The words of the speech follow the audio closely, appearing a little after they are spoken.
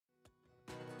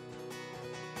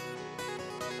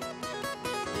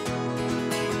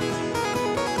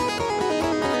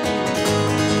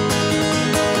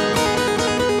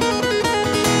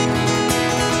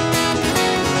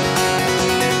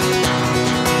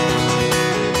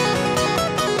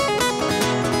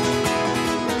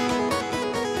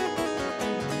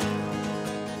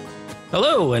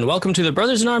Hello, and welcome to the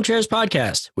Brothers in Armchairs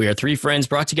podcast. We are three friends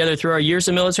brought together through our years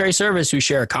of military service who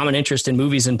share a common interest in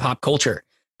movies and pop culture.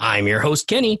 I'm your host,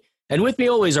 Kenny, and with me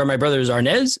always are my brothers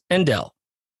Arnez and Del.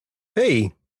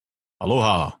 Hey.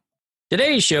 Aloha.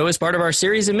 Today's show is part of our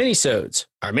series of minisodes.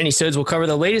 Our minisodes will cover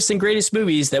the latest and greatest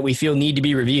movies that we feel need to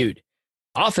be reviewed.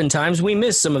 Oftentimes, we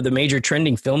miss some of the major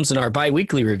trending films in our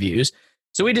bi-weekly reviews,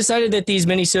 so we decided that these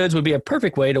minisodes would be a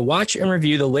perfect way to watch and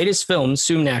review the latest films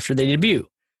soon after they debut.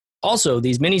 Also,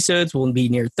 these minisodes will be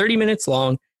near 30 minutes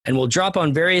long and will drop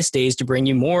on various days to bring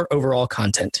you more overall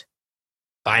content.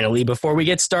 Finally, before we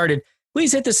get started,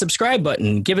 please hit the subscribe button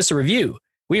and give us a review.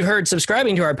 We've heard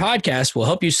subscribing to our podcast will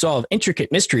help you solve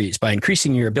intricate mysteries by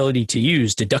increasing your ability to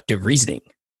use deductive reasoning.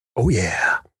 Oh,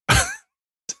 yeah.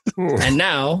 And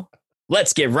now,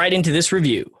 let's get right into this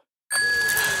review.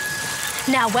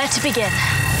 Now, where to begin?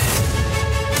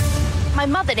 My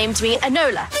mother named me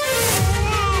Enola,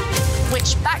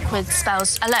 which backwards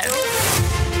spells alone.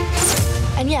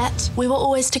 And yet, we were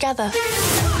always together.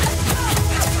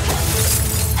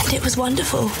 And it was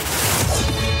wonderful.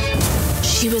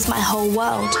 She was my whole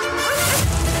world.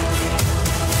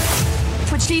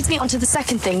 Which leads me on to the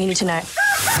second thing you need to know.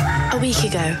 A week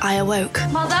ago, I awoke.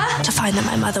 Mother? To find that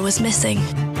my mother was missing,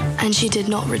 and she did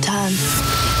not return.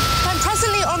 I'm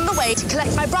presently on the way to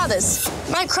collect my brothers,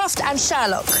 Mycroft and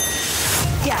Sherlock.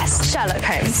 Yes, Sherlock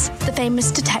Holmes. The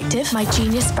famous detective, my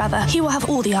genius brother. He will have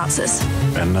all the answers.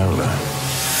 Enola.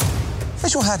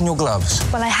 Where's your hat and your gloves?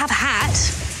 Well, I have a hat.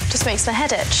 Just makes my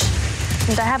head itch.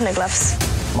 And I have no gloves.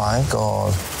 My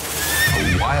God.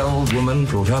 A wild woman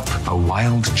brought up a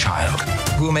wild child.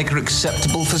 Who will make her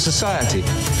acceptable for society?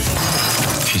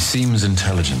 She seems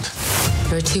intelligent.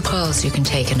 There are two paths you can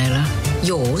take, Enola.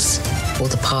 Yours, or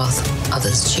the path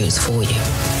others choose for you.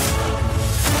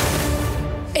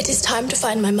 It is time to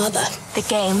find my mother. The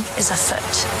game is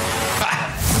afoot.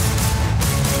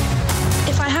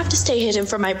 If I have to stay hidden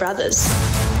from my brothers,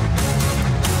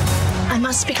 I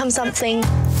must become something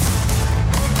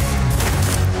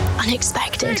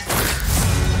unexpected.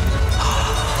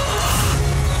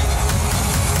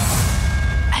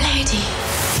 A lady.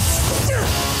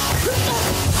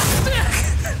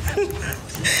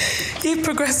 You've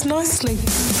progressed nicely. Is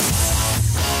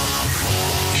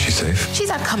she safe?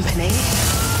 She's our company.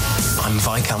 I'm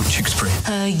Viscount Tewkesbury.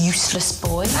 A useless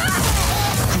boy. You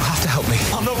have to help me.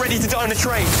 I'm not ready to die on a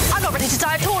train. I'm not ready to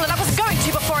die at all, and I wasn't going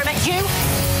to before I met you.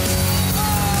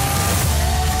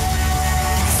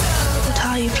 What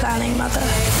are you planning, Mother?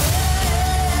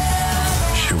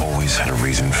 She always had a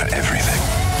reason for everything.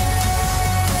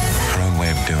 Her own way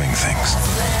of doing things.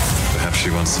 Perhaps she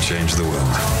wants to change the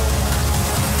world.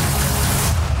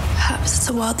 Perhaps it's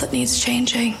a world that needs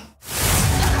changing.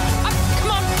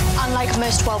 Unlike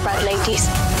most well-bred ladies,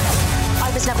 I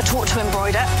was never taught to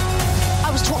embroider. I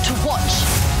was taught to watch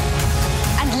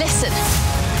and listen.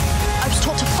 I was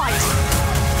taught to fight.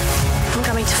 I'm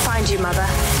coming to find you, Mother.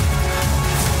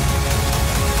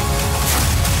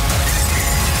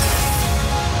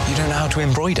 You don't know how to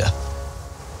embroider?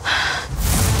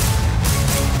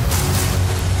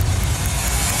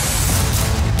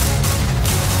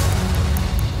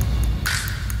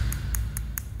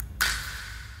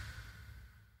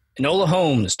 Enola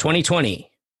Holmes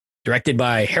 2020, directed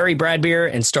by Harry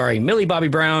Bradbeer and starring Millie Bobby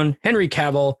Brown, Henry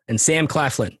Cavill, and Sam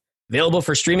Claflin, available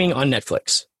for streaming on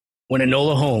Netflix. When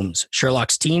Enola Holmes,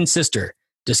 Sherlock's teen sister,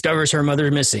 discovers her mother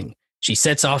missing, she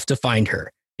sets off to find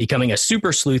her, becoming a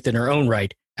super sleuth in her own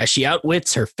right as she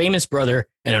outwits her famous brother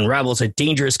and unravels a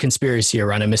dangerous conspiracy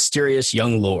around a mysterious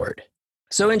young lord.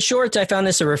 So in short, I found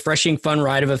this a refreshing, fun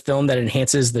ride of a film that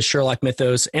enhances the Sherlock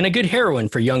mythos and a good heroine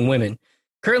for young women.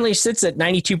 Currently sits at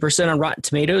 92% on Rotten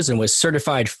Tomatoes and was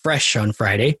certified fresh on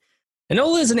Friday.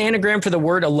 Enola is an anagram for the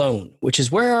word alone, which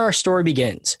is where our story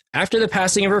begins. After the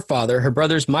passing of her father, her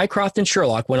brothers Mycroft and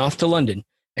Sherlock went off to London,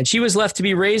 and she was left to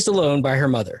be raised alone by her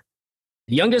mother.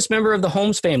 The youngest member of the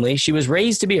Holmes family, she was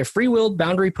raised to be a free-willed,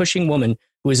 boundary-pushing woman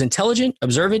who is intelligent,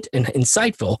 observant, and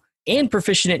insightful, and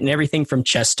proficient in everything from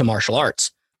chess to martial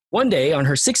arts. One day, on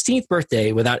her 16th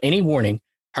birthday, without any warning,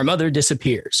 her mother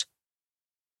disappears.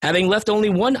 Having left only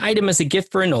one item as a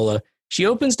gift for Enola, she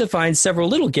opens to find several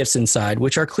little gifts inside,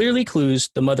 which are clearly clues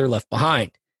the mother left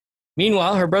behind.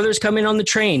 Meanwhile, her brothers come in on the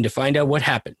train to find out what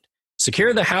happened,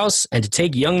 secure the house, and to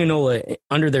take young Enola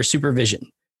under their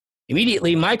supervision.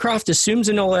 Immediately, Mycroft assumes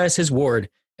Enola as his ward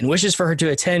and wishes for her to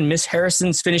attend Miss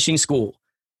Harrison's finishing school,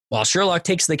 while Sherlock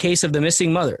takes the case of the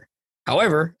missing mother.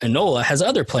 However, Enola has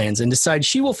other plans and decides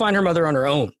she will find her mother on her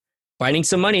own, finding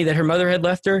some money that her mother had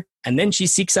left her, and then she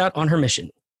seeks out on her mission.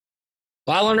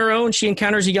 While on her own, she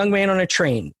encounters a young man on a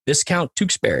train, Viscount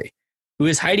Tewkesbury, who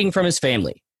is hiding from his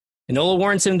family. Enola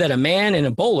warns him that a man in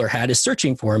a bowler hat is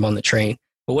searching for him on the train,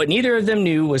 but what neither of them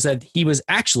knew was that he was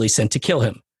actually sent to kill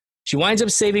him. She winds up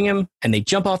saving him, and they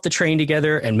jump off the train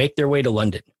together and make their way to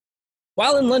London.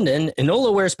 While in London,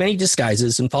 Enola wears many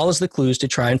disguises and follows the clues to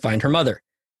try and find her mother.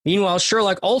 Meanwhile,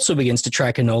 Sherlock also begins to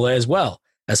track Enola as well,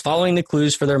 as following the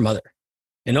clues for their mother.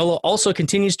 Enola also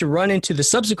continues to run into the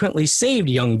subsequently saved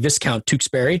young Viscount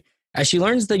Tewkesbury, as she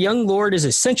learns the young lord is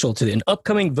essential to an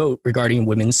upcoming vote regarding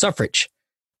women's suffrage.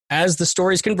 As the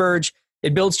stories converge,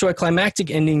 it builds to a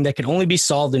climactic ending that can only be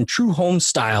solved in true Holmes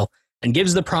style and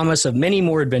gives the promise of many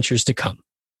more adventures to come.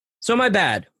 So my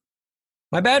bad.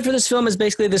 My bad for this film is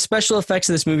basically the special effects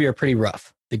of this movie are pretty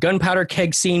rough. The gunpowder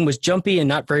keg scene was jumpy and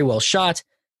not very well shot.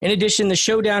 In addition, the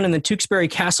showdown in the Tewkesbury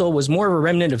Castle was more of a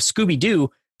remnant of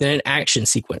Scooby-Doo than an action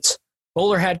sequence.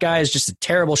 Bowler Hat Guy is just a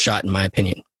terrible shot in my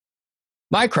opinion.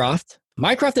 Mycroft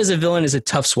as a villain is a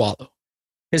tough swallow.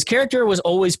 His character was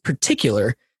always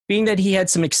particular, being that he had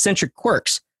some eccentric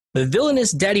quirks. The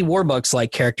villainous Daddy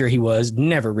Warbucks-like character he was,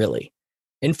 never really.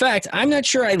 In fact, I'm not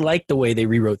sure I like the way they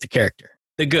rewrote the character.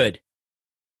 The good.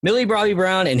 Millie Bobby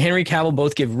Brown and Henry Cavill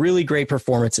both give really great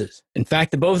performances. In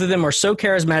fact, the both of them are so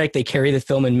charismatic they carry the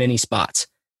film in many spots.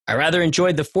 I rather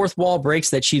enjoyed the fourth wall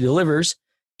breaks that she delivers,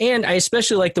 and I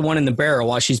especially like the one in the barrel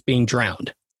while she's being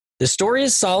drowned. The story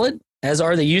is solid, as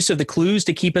are the use of the clues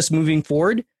to keep us moving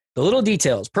forward. The little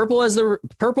details, purple as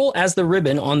the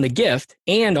ribbon on the gift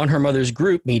and on her mother's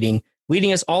group meeting,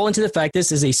 leading us all into the fact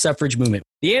this is a suffrage movement.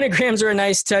 The anagrams are a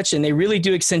nice touch, and they really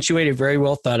do accentuate a very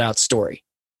well thought out story.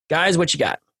 Guys, what you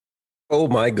got? Oh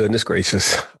my goodness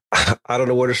gracious. I don't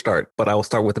know where to start, but I will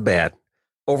start with the bad.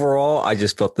 Overall, I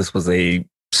just felt this was a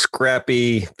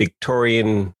scrappy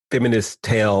Victorian feminist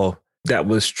tale that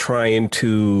was trying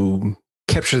to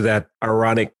capture that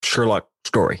ironic Sherlock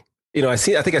story. You know, I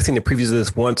think I've seen the previews of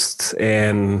this once,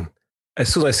 and as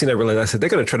soon as I seen it, I realized I said they're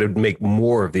going to try to make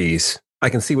more of these. I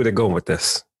can see where they're going with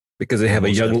this because they have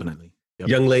a young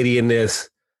lady in this,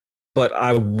 but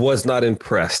I was not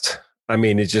impressed. I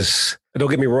mean, don't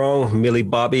get me wrong, Millie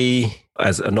Bobby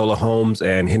as Enola Holmes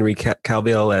and Henry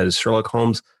Cavill as Sherlock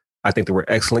Holmes, I think they were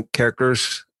excellent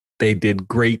characters. They did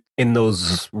great in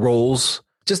those roles.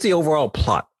 Just the overall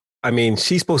plot. I mean,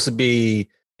 she's supposed to be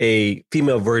a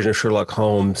female version of Sherlock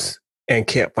Holmes and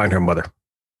can't find her mother.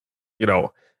 You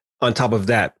know, on top of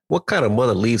that, what kind of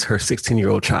mother leaves her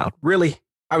 16-year-old child? Really?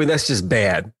 I mean, that's just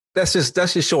bad. That's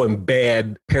just showing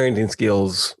bad parenting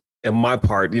skills in my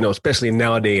part, you know, especially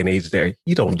nowadays and age there.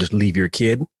 You don't just leave your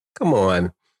kid. Come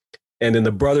on. And then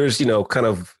the brothers, you know, kind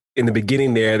of in the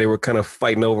beginning there, they were kind of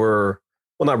fighting over,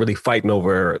 well, not really fighting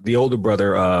over the older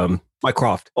brother,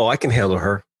 Mycroft. Oh, I can handle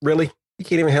her. Really? He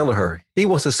can't even handle her. He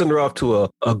wants to send her off to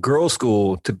a girls'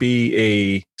 school to be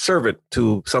a servant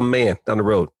to some man down the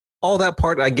road. All that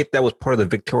part, I get that was part of the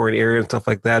Victorian era and stuff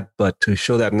like that. But to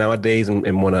show that nowadays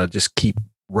and want to just keep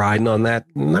riding on that,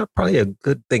 not probably a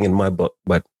good thing in my book.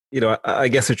 But, you know, I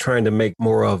guess they're trying to make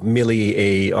more of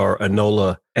Millie or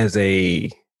Enola as a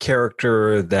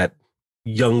character that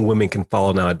young women can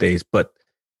follow nowadays. But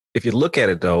if you look at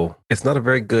it, though, it's not a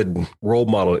very good role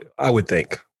model, I would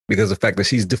think. Because of the fact that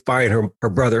she's defying her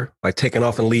brother by taking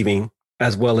off and leaving,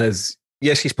 as well as,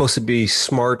 yes, she's supposed to be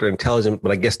smart or intelligent, but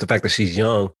I guess the fact that she's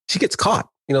young, she gets caught.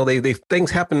 You know, they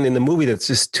things happen in the movie that's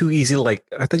just too easy. Like,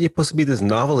 I thought you're supposed to be this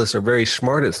novelist or very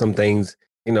smart at some things,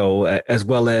 you know, as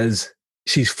well as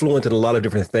she's fluent in a lot of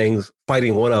different things,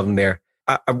 fighting one of them there.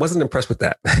 I wasn't impressed with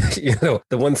that. You know,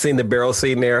 the one scene, the barrel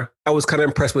scene there, I was kind of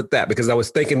impressed with that because I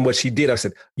was thinking what she did. I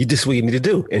said, this is what you need to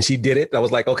do. And she did it. I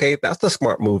was like, okay, that's the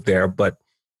smart move there. But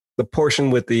the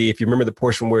portion with if you remember the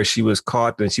portion where she was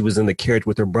caught and she was in the carriage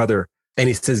with her brother and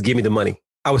he says, give me the money.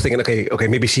 I was thinking, okay,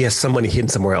 maybe she has some money hidden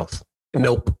somewhere else.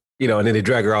 Nope. You know, and then they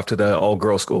drag her off to the all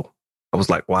girls school. I was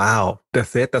like, wow,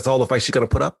 that's it. That's all the fight she's going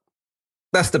to put up.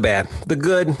 That's the bad. The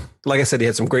good, like I said, they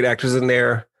had some great actors in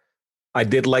there. I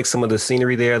did like some of the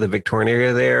scenery there, the Victorian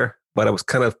area there, but I was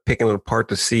kind of picking it apart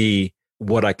to see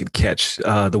what I could catch.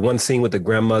 The one scene with the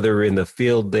grandmother in the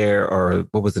field there, or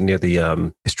what was it near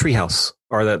his treehouse,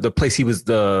 or the place he was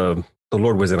the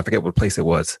Lord was in. I forget what place it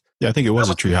was. Yeah, I think it was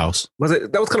a treehouse. Was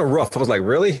it? That was kind of rough. I was like,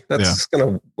 really? That's kind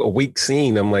of a weak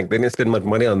scene. I'm like, they didn't spend much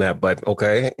money on that, but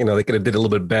okay, you know, they could have did a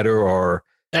little bit better or.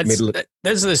 That's the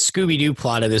Scooby-Doo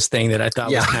plot of this thing that I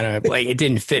thought was kind of like, it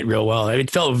didn't fit real well.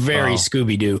 It felt very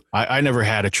Scooby-Doo. I never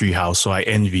had a treehouse, so I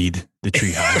envied the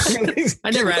treehouse.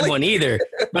 I never had one either,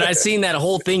 but I've seen that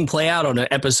whole thing play out on an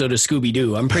episode of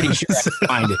Scooby-Doo. I'm pretty sure I can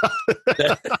find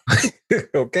it.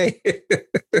 Okay.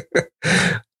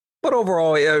 But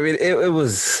overall, I mean, it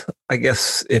was, I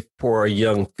guess, if for a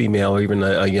young female or even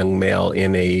a young male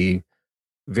in a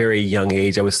very young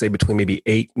age, I would say between maybe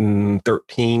 8 and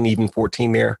 13, even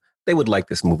 14 there, they would like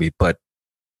this movie. But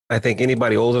I think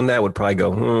anybody older than that would probably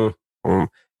go,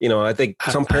 You know, I think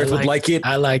some parents would like it.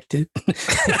 I liked it.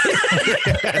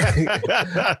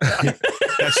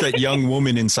 That's that young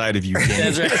woman inside of you.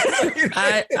 That's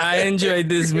right. I enjoyed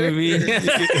this movie.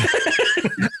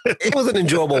 It was an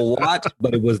enjoyable watch,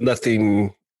 but it was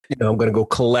nothing, you know, I'm going to go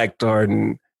collect or,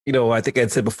 you know, I think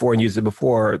I'd said before and used it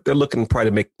before, they're looking probably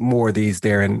to make more of these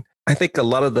there. And I think a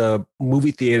lot of the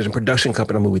movie theaters and production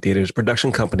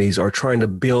companies are trying to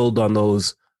build on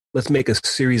those. Let's make a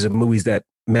series of movies that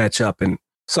match up, and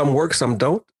some work, some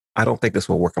don't. I don't think this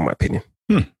will work, in my opinion.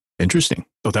 Interesting.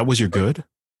 Oh, that was your good?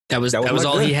 That was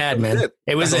all he had, man.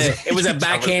 It was a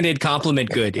backhanded compliment.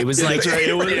 Good. It was like, right.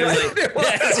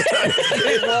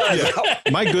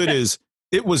 Yeah. My good is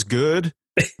it was good,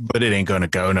 but it ain't gonna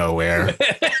go nowhere.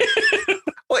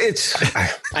 Well,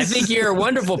 I think you're a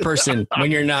wonderful person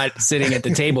when you're not sitting at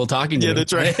the table talking to me. Yeah,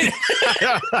 that's right.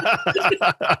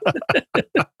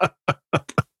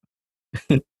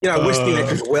 You know, I wish the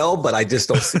actors well, but I just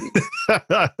don't see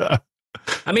it.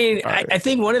 I mean, I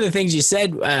think one of the things you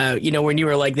said, you know, when you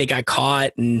were like, they got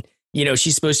caught and, you know,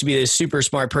 she's supposed to be this super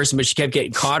smart person, but she kept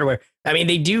getting caught or whatever. I mean,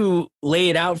 they do lay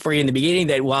it out for you in the beginning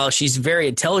that while she's very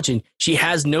intelligent, she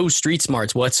has no street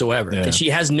smarts whatsoever, that she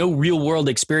has no real world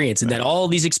experience, and that all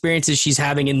these experiences she's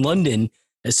having in London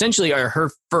essentially are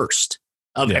her first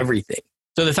of everything.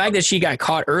 So the fact that she got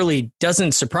caught early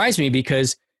doesn't surprise me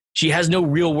because she has no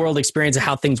real world experience of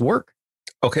how things work.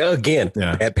 Okay, again,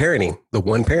 at parenting, the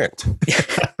one parent.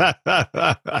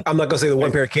 I'm not gonna say the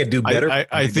one parent can't do better.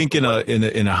 I think in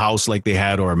a house like they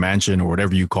had, or a mansion, or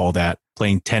whatever you call that,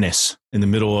 playing tennis in the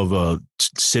middle of a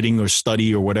sitting or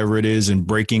study or whatever it is, and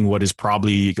breaking what is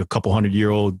probably a couple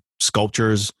 100-year-old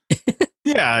sculptures.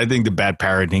 Yeah, I think the bad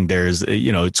parenting there is,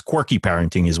 you know, it's quirky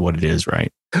parenting is what it is,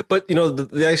 right? But, you know,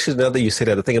 the actually, now that you say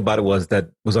that, the thing about it was that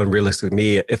was unrealistic to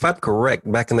me. If I'm correct,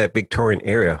 back in that Victorian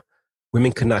era,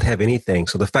 women could not have anything.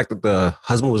 So the fact that the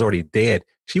husband was already dead,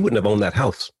 she wouldn't have owned that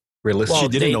house. Realistically.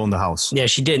 Well, she didn't own the house. Yeah,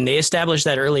 she didn't. They established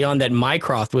that early on that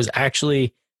Mycroft was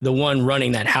actually the one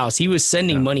running that house. He was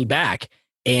sending money back,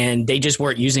 and they just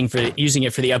weren't using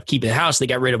it for the upkeep of the house. They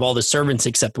got rid of all the servants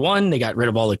except one. They got rid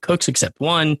of all the cooks except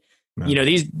one. Yeah. You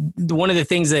know, one of the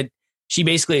things that she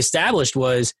basically established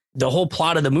was the whole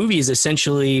plot of the movie is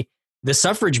essentially the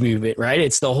suffrage movement, right?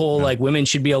 It's the whole like women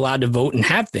should be allowed to vote and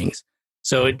have things.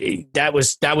 So that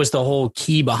was the whole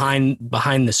key behind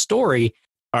the story.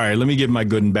 All right, let me give my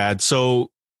good and bad.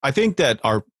 So I think that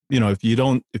if you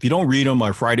don't read them,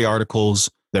 our Friday articles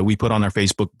that we put on our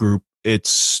Facebook group,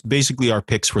 it's basically our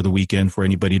picks for the weekend for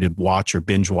anybody to watch or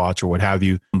binge watch or what have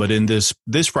you. But in this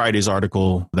Friday's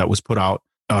article that was put out,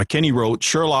 Kenny wrote,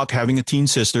 Sherlock, having a teen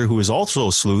sister who is also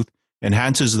a sleuth,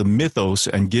 enhances the mythos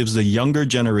and gives the younger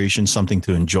generation something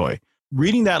to enjoy.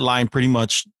 Reading that line pretty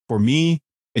much for me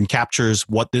encaptures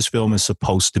what this film is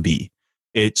supposed to be.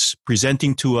 It's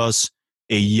presenting to us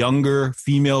a younger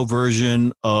female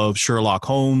version of Sherlock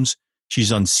Holmes.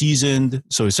 She's unseasoned.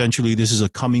 So essentially, this is a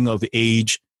coming of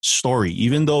age story.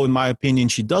 Even though, in my opinion,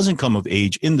 she doesn't come of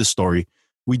age in the story,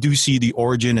 we do see the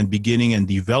origin and beginning and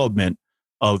development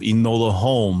of Enola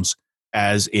Holmes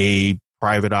as a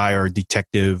private eye or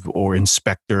detective or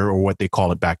inspector or what they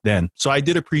call it back then. So I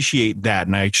did appreciate that.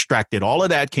 And I extracted all of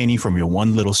that, Kenny, from your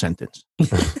one little sentence.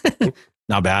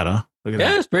 Not bad, huh? Look at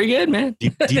that. It's pretty good, man.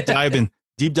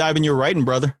 Deep dive in your writing,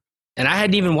 brother. And I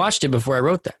hadn't even watched it before I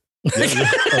wrote that.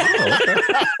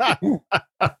 All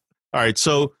right.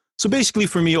 So basically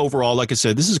for me overall, like I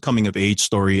said, this is a coming of age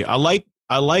story. I like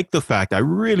the fact, I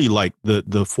really like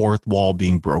the fourth wall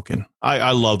being broken.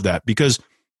 I love that because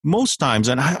most times,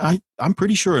 and I'm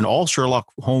pretty sure in all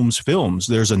Sherlock Holmes films,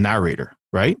 there's a narrator,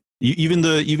 right? Even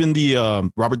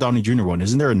the Robert Downey Jr. one,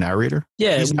 isn't there a narrator?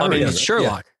 Yeah, it's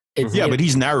Sherlock. Yeah, but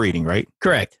he's narrating, right?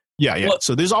 Correct. Yeah. Well,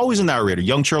 so there's always a narrator.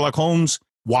 Young Sherlock Holmes,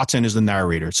 Watson is the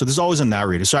narrator. So there's always a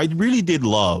narrator. So I really did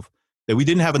love that we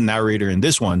didn't have a narrator in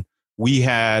this one. We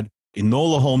had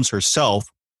Enola Holmes herself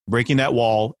breaking that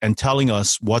wall and telling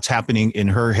us what's happening in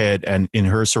her head and in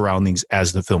her surroundings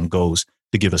as the film goes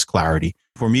to give us clarity.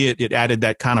 For me, it added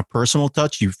that kind of personal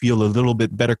touch. You feel a little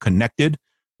bit better connected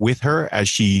with her as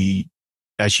she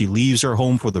leaves her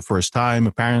home for the first time,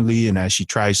 apparently, and as she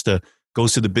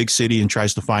goes to the big city and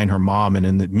tries to find her mom, and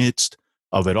in the midst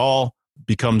of it all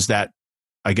becomes that,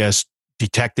 I guess,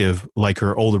 detective like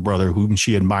her older brother, whom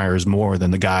she admires more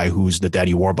than the guy who's the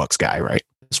Daddy Warbucks guy, right?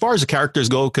 As far as the characters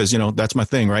go, because, that's my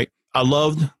thing, right? I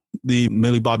loved the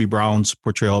Millie Bobby Brown's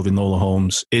portrayal of Enola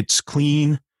Holmes. It's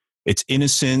clean, it's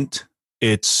innocent,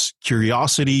 it's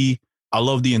curiosity, I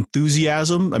love the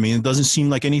enthusiasm. I mean, it doesn't seem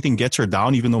like anything gets her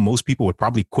down, even though most people would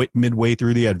probably quit midway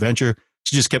through the adventure.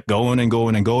 She just kept going and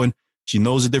going and going. She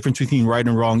knows the difference between right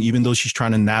and wrong, even though she's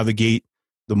trying to navigate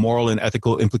the moral and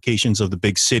ethical implications of the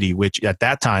big city, which at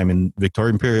that time in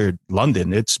Victorian period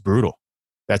London, it's brutal.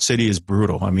 That city is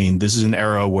brutal. I mean, this is an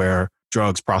era where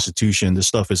drugs, prostitution, this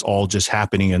stuff is all just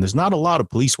happening, and there's not a lot of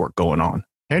police work going on.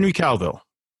 Henry Cavill.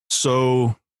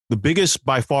 So the biggest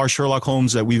by far Sherlock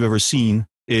Holmes that we've ever seen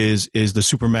is the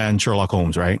Superman Sherlock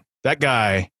Holmes, right? That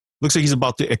guy looks like he's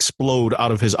about to explode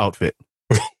out of his outfit.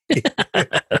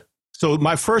 So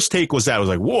my first take was that I was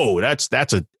like, whoa,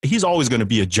 he's always going to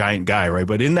be a giant guy, right?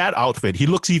 But in that outfit, he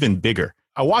looks even bigger.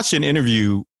 I watched an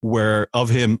interview of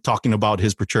him talking about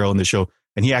his portrayal in the show,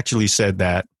 and he actually said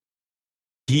that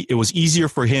it was easier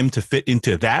for him to fit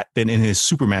into that than in his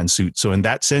Superman suit. So in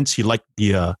that sense, he liked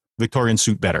the Victorian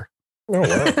suit better. Oh,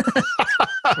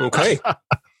 wow. Okay.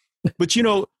 But,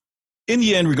 in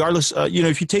the end, regardless,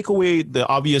 if you take away the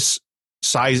obvious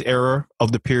size error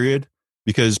of the period,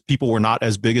 because people were not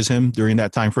as big as him during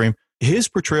that time frame, his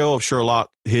portrayal of Sherlock,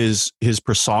 his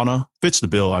persona fits the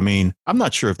bill. I mean, I'm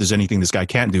not sure if there's anything this guy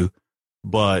can't do,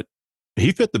 but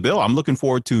he fit the bill. I'm looking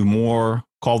forward to more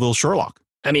Colville Sherlock.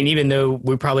 I mean, even though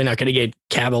we're probably not going to get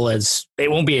Cavill it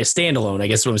won't be a standalone, I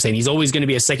guess what I'm saying. He's always going to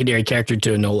be a secondary character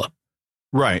to Enola.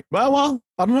 Right. Well,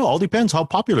 I don't know. All depends how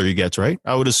popular he gets, right?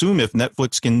 I would assume if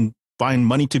Netflix can find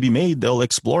money to be made, they'll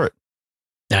explore it.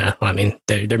 Yeah, I mean,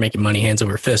 they're making money hands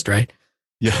over fist, right?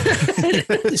 Yeah.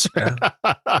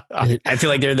 I feel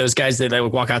like they're those guys that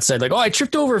would walk outside like, oh, I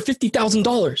tripped over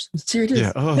 $50,000. Here it is.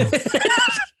 Yeah. Oh.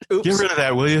 Get rid of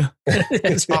that, will you?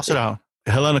 Let's toss it out.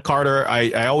 Helena Carter,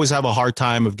 I always have a hard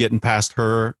time of getting past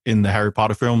her in the Harry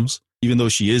Potter films. Even though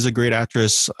she is a great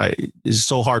actress, it's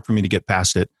so hard for me to get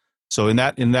past it. So in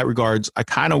that regards, I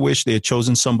kind of wish they had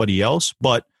chosen somebody else.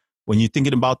 But when you're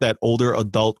thinking about that older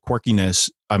adult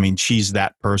quirkiness, I mean, she's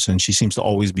that person. She seems to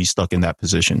always be stuck in that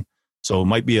position. So it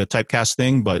might be a typecast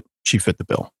thing, but she fit the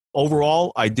bill.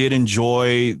 Overall, I did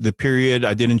enjoy the period.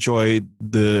 I did enjoy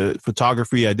the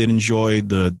photography. I did enjoy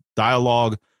the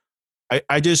dialogue.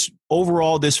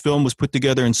 Overall, this film was put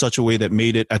together in such a way that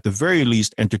made it at the very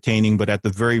least entertaining, but at the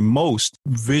very most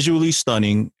visually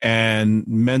stunning and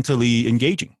mentally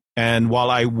engaging. And while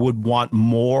I would want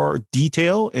more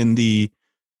detail in the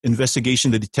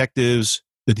investigation, the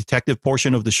detective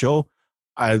portion of the show,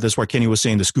 that's why Kenny was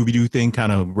saying the Scooby-Doo thing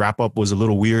kind of wrap up was a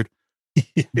little weird.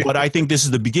 But I think this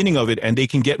is the beginning of it, and they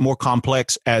can get more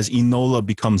complex as Enola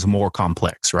becomes more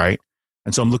complex, right?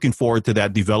 And so I'm looking forward to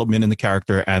that development in the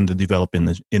character and the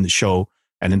development in the show.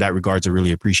 And in that regards, I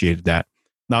really appreciated that.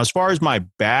 Now, as far as my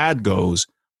bad goes,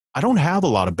 I don't have a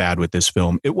lot of bad with this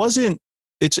film.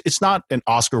 It's not an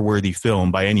Oscar-worthy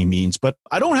film by any means, but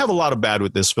I don't have a lot of bad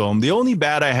with this film. The only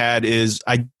bad I had is,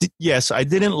 I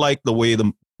didn't like the way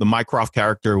the Mycroft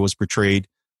character was portrayed,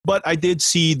 but I did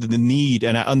see the need,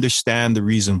 and I understand the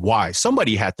reason why.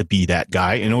 Somebody had to be that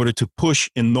guy in order to push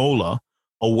Enola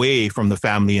away from the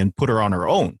family and put her on her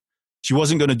own. She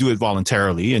wasn't going to do it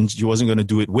voluntarily, and she wasn't going to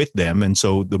do it with them. And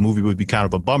so the movie would be kind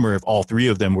of a bummer if all three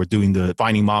of them were doing the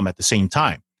finding mom at the same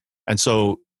time. And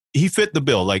so he fit the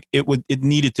bill. Like it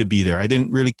needed to be there. I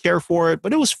didn't really care for it,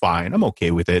 but it was fine. I'm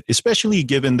okay with it, especially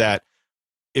given that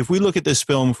if we look at this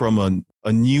film from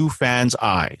a new fan's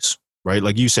eyes, right?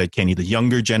 Like you said, Kenny, the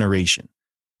younger generation,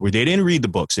 where they didn't read the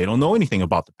books. They don't know anything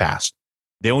about the past.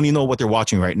 They only know what they're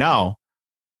watching right now.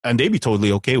 And they'd be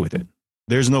totally okay with it.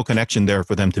 There's no connection there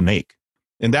for them to make.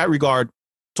 In that regard,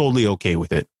 totally okay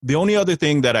with it. The only other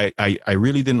thing that I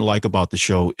really didn't like about the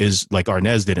show is, like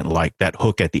Arnez didn't like, that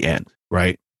hook at the end,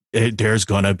 right? There's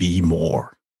going to be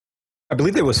more. I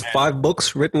believe there was 5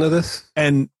 books written of this.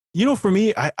 And, for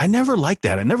me, I never like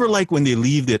that. I never like when they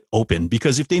leave it open,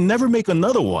 because if they never make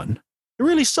another one, it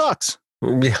really sucks.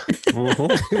 Yeah.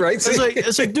 Mm-hmm. Right.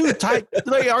 It's like, dude, like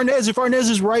Arnez, if Arnez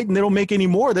is right and they don't make any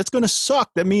more, that's going to suck.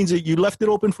 That means that you left it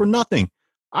open for nothing.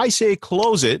 I say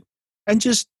close it and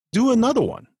just do another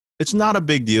one. It's not a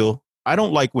big deal. I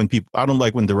don't like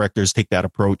when directors take that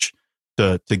approach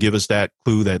to give us that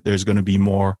clue that there's going to be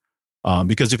more.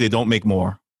 Because if they don't make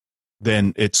more,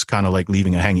 then it's kind of like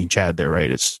leaving a hanging chad there,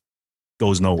 right? It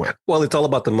goes nowhere. Well, it's all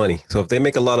about the money. So if they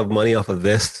make a lot of money off of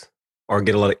this, or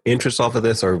get a lot of interest off of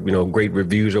this, or, great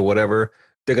reviews or whatever,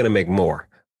 they're going to make more.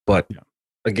 But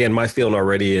again, my feeling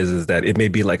already is that it may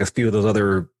be like a few of those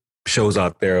other shows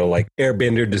out there, like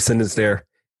Airbender, Descendants there.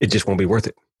 It just won't be worth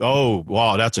it. Oh,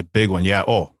 wow. That's a big one. Yeah.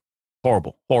 Oh,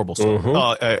 horrible stuff.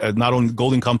 Mm-hmm. Not only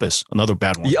Golden Compass, another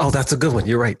bad one. Yeah, oh, that's a good one.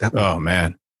 You're right. Oh,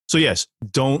 man. So yes,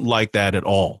 don't like that at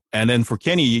all. And then for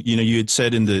Kenny, you had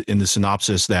said in the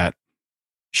synopsis that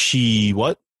she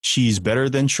she's better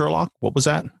than Sherlock. What was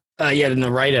that? Yeah, in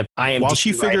the write-up. While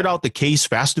she figured out the case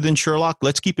faster than Sherlock,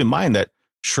 let's keep in mind that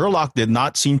Sherlock did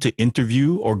not seem to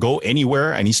interview or go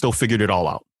anywhere, and he still figured it all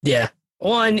out. Yeah.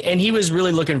 Well, and he was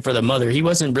really looking for the mother. He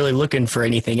wasn't really looking for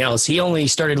anything else. He only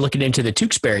started looking into the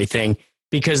Tewksbury thing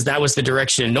because that was the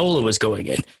direction Nola was going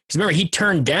in. Because remember, he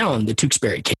turned down the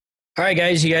Tewksbury case. All right,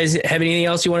 guys, you guys have anything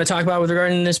else you want to talk about with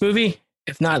regarding this movie?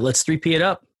 If not, let's 3P it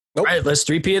up. Nope. All right, let's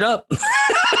 3P it up.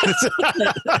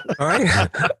 All right.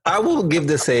 I will give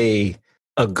this a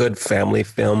good family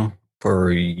film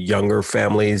for younger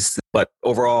families, but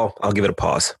overall, I'll give it a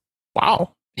pause.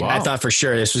 Wow. Yeah, I thought for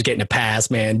sure this was getting a pass,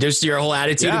 man. Just your whole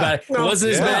attitude about it. It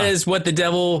wasn't as bad as what the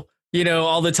devil,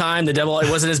 all the time. The devil, it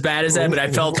wasn't as bad as that, but I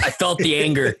felt the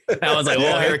anger. I was like,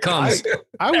 oh, here it comes.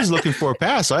 I was looking for a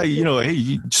pass. Hey,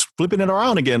 you just flipping it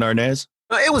around again, Arnaz.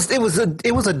 It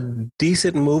was a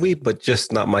decent movie, but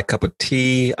just not my cup of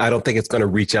tea. I don't think it's going to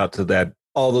reach out to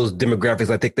all those demographics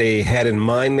I think they had in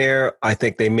mind there. I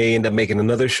think they may end up making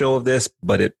another show of this,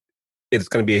 but it's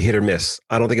going to be a hit or miss.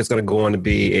 I don't think it's going to go on to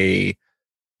be a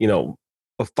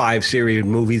 5 series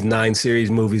movies, 9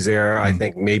 series movies there. I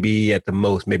think maybe at the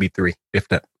most, maybe 3, if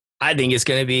that. I think it's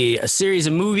going to be a series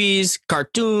of movies,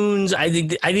 cartoons. I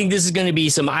think this is going to be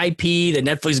some IP that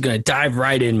Netflix is going to dive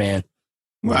right in, man.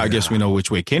 Well, I guess we know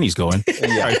which way Kenny's going.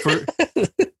 Right,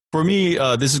 for me,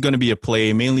 this is going to be a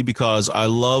play, mainly because I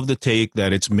love the take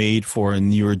that it's made for a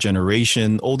newer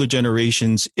generation. Older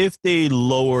generations, if they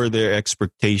lower their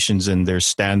expectations and their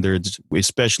standards,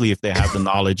 especially if they have the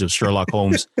knowledge of Sherlock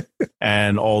Holmes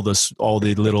and all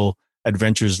the little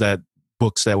adventures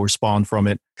books that were spawned from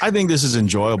it, I think this is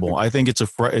enjoyable. I think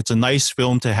it's a nice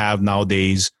film to have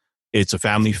nowadays. It's a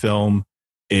family film.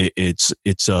 It's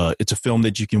a film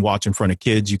that you can watch in front of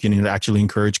kids. You can actually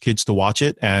encourage kids to watch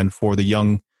it, and for the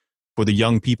young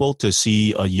people to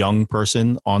see a young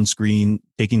person on screen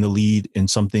taking the lead in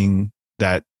something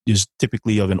that is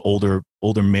typically of an older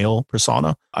male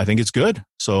persona, I think it's good.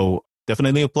 So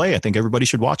definitely a play. I think everybody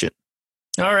should watch it.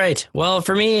 All right. Well,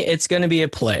 for me, it's going to be a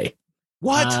play.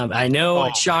 What? I know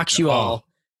it shocks you all,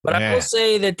 but man. I will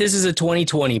say that this is a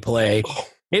 2020 play.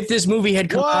 If this movie had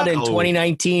come out in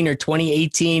 2019 or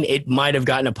 2018, it might have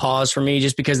gotten a pause for me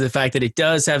just because of the fact that it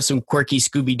does have some quirky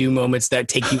Scooby-Doo moments that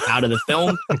take you out of the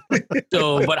film.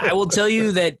 But I will tell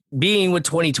you that being what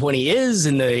 2020 is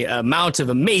and the amount of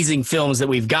amazing films that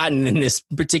we've gotten in this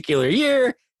particular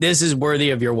year, this is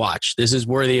worthy of your watch. This is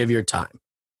worthy of your time.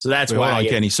 So that's why.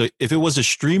 Kenny. So if it was a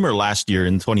streamer last year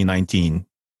in 2019,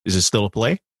 is it still a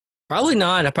play? Probably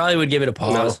not. I probably would give it a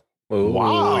pause. No. Ooh,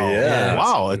 wow. Yeah.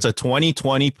 Wow. It's a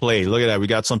 2020 play. Look at that. We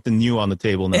got something new on the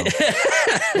table now.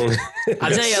 I'll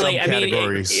tell you,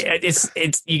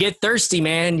 it's you get thirsty,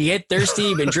 man. You get thirsty.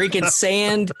 You've been drinking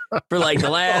sand for the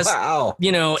last,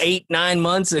 8-9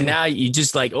 months. And now you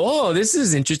just oh, this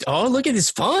is interesting. Oh, look at this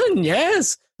fun.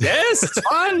 Yes, it's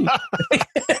fun.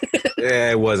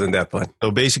 Yeah, it wasn't that fun.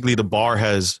 So basically the bar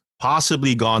has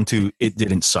possibly gone to, it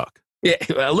didn't suck. Yeah,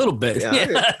 a little bit.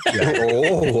 Yeah.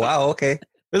 Oh, wow. Okay.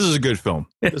 This is a good film.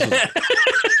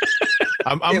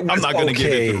 I'm not going to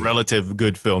give it a relative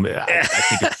good film. I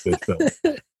think it's a good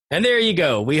film. And there you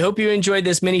go. We hope you enjoyed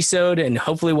this mini-sode, and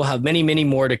hopefully we'll have many, many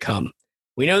more to come.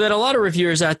 We know that a lot of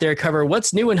reviewers out there cover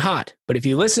what's new and hot, but if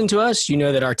you listen to us, you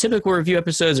know that our typical review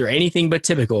episodes are anything but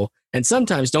typical, and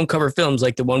sometimes don't cover films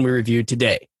like the one we reviewed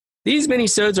today. These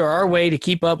mini-sodes are our way to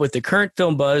keep up with the current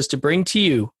film buzz to bring to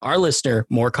you, our listener,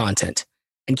 more content.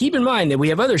 And keep in mind that we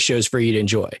have other shows for you to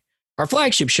enjoy. Our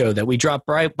flagship show that we drop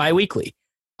bi-weekly,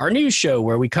 our news show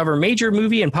where we cover major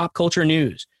movie and pop culture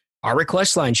news, our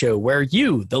request line show where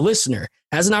you, the listener,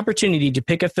 has an opportunity to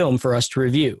pick a film for us to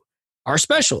review, our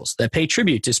specials that pay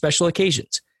tribute to special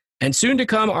occasions, and soon to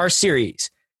come our series.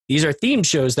 These are themed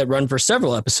shows that run for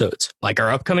several episodes, like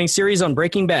our upcoming series on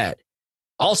Breaking Bad.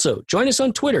 Also, join us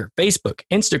on Twitter, Facebook,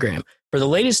 Instagram for the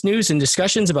latest news and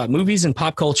discussions about movies and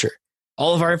pop culture.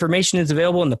 All of our information is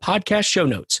available in the podcast show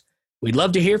notes. We'd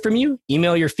love to hear from you.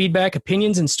 Email your feedback,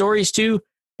 opinions, and stories to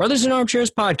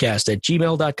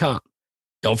brothersinarmchairspodcast@gmail.com.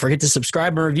 Don't forget to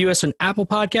subscribe and review us on Apple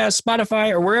Podcasts, Spotify,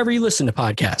 or wherever you listen to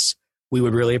podcasts. We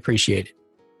would really appreciate it.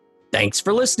 Thanks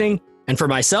for listening. And for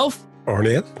myself,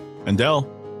 Arnett, and Dell,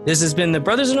 this has been the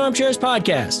Brothers in Armchairs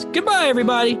podcast. Goodbye,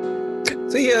 everybody.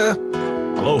 See ya.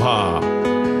 Aloha.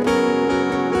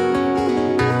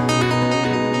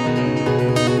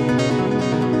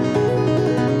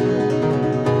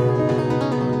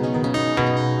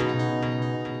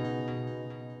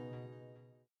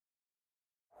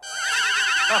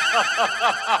 Ha ha ha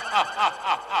ha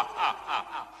ha ha ha!